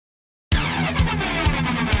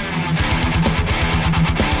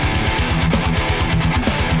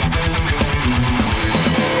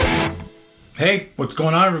Hey, what's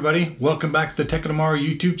going on everybody? Welcome back to the Tech of Tomorrow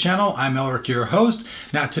YouTube channel. I'm Elric, your host.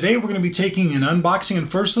 Now today we're going to be taking an unboxing and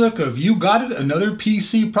first look of You Got It, another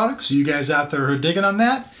PC product. So you guys out there who are digging on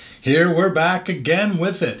that, here we're back again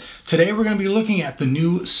with it. Today we're going to be looking at the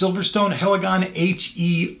new Silverstone Heligon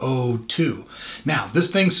HE02. Now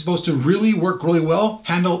this thing's supposed to really work really well,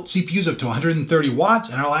 handle CPUs up to 130 watts,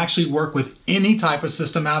 and it'll actually work with any type of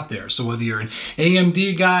system out there. So whether you're an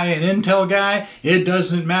AMD guy, an Intel guy, it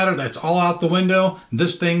doesn't matter. That's all out the window.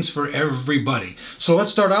 This thing's for everybody. So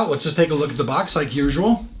let's start out. Let's just take a look at the box like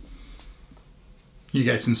usual. You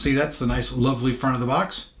guys can see that's the nice lovely front of the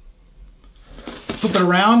box. Flip it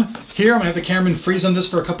around. Here, I'm gonna have the cameraman freeze on this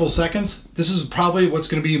for a couple of seconds. This is probably what's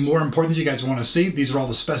gonna be more important that you guys wanna see. These are all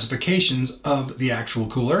the specifications of the actual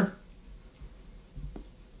cooler.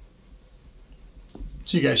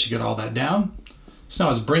 So you guys should get all that down. So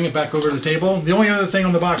now let's bring it back over to the table. The only other thing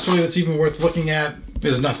on the box really that's even worth looking at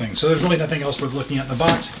is nothing. So there's really nothing else worth looking at in the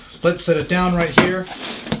box. Let's set it down right here.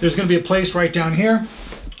 There's gonna be a place right down here.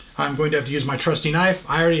 I'm going to have to use my trusty knife.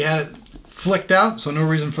 I already had it flicked out, so no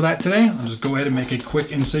reason for that today. I'll just go ahead and make a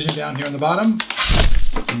quick incision down here on the bottom.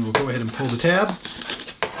 And we'll go ahead and pull the tab.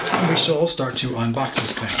 And we shall start to unbox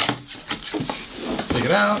this thing. Take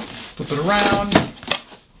it out, flip it around.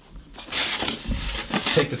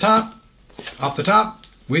 Take the top. Off the top,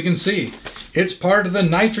 we can see it's part of the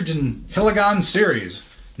Nitrogen Heligon series.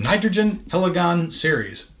 Nitrogen Heligon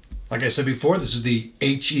series. Like I said before, this is the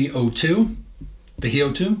HE02. The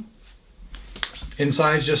HE02.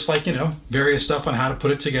 Inside is just like, various stuff on how to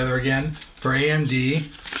put it together again for AMD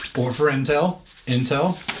or for Intel,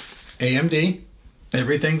 AMD,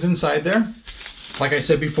 everything's inside there. Like I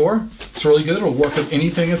said before, it's really good. It'll work with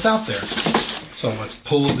anything that's out there. So let's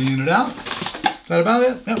pull the unit out. Is that about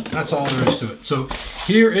it? Nope, that's all there is to it. So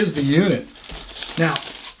here is the unit. Now,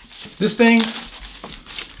 this thing,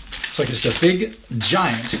 it's like just a big,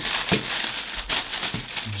 giant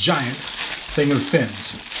thing of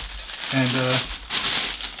fins. And,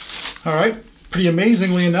 all right, pretty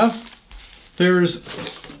amazingly enough, there's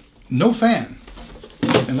no fan,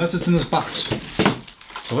 unless it's in this box.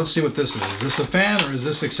 So let's see what this is. Is this a fan or is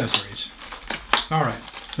this accessories? All right,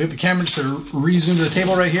 leave the camera just to re-zoom to the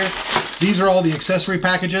table right here. These are all the accessory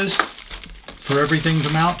packages for everything to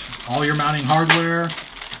mount. All your mounting hardware,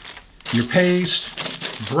 your paste,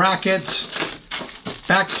 brackets,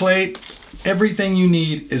 backplate, everything you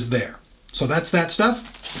need is there. So that's that stuff.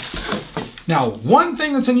 Now, one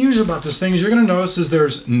thing that's unusual about this thing is you're going to notice is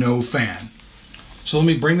there's no fan. So let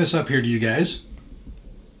me bring this up here to you guys.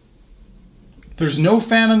 There's no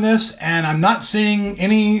fan on this, and I'm not seeing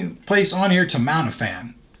any place on here to mount a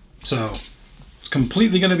fan. So it's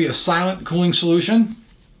completely going to be a silent cooling solution.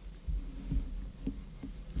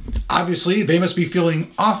 Obviously, they must be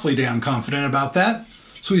feeling awfully damn confident about that.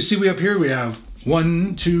 So we see up here we have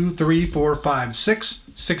 1, 2, 3, 4, 5,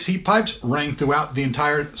 6 heat pipes running throughout the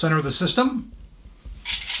entire center of the system.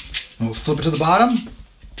 And we'll flip it to the bottom.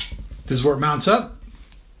 This is where it mounts up.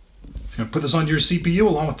 It's going to put this onto your CPU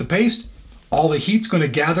along with the paste. All the heat's going to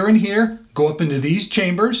gather in here, go up into these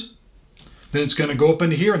chambers. Then it's going to go up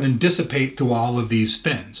into here and then dissipate through all of these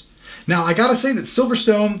fins. Now, I gotta say that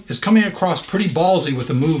Silverstone is coming across pretty ballsy with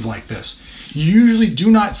a move like this. You usually do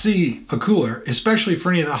not see a cooler, especially for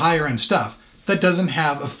any of the higher end stuff, that doesn't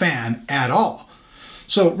have a fan at all.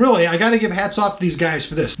 So really, I gotta give hats off to these guys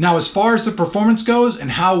for this. Now, as far as the performance goes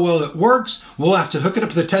and how well it works, we'll have to hook it up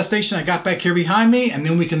to the test station I got back here behind me, and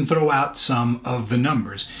then we can throw out some of the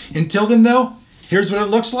numbers. Until then though, here's what it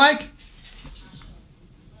looks like.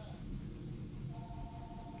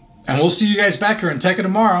 And we'll see you guys back here in Tech of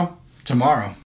Tomorrow.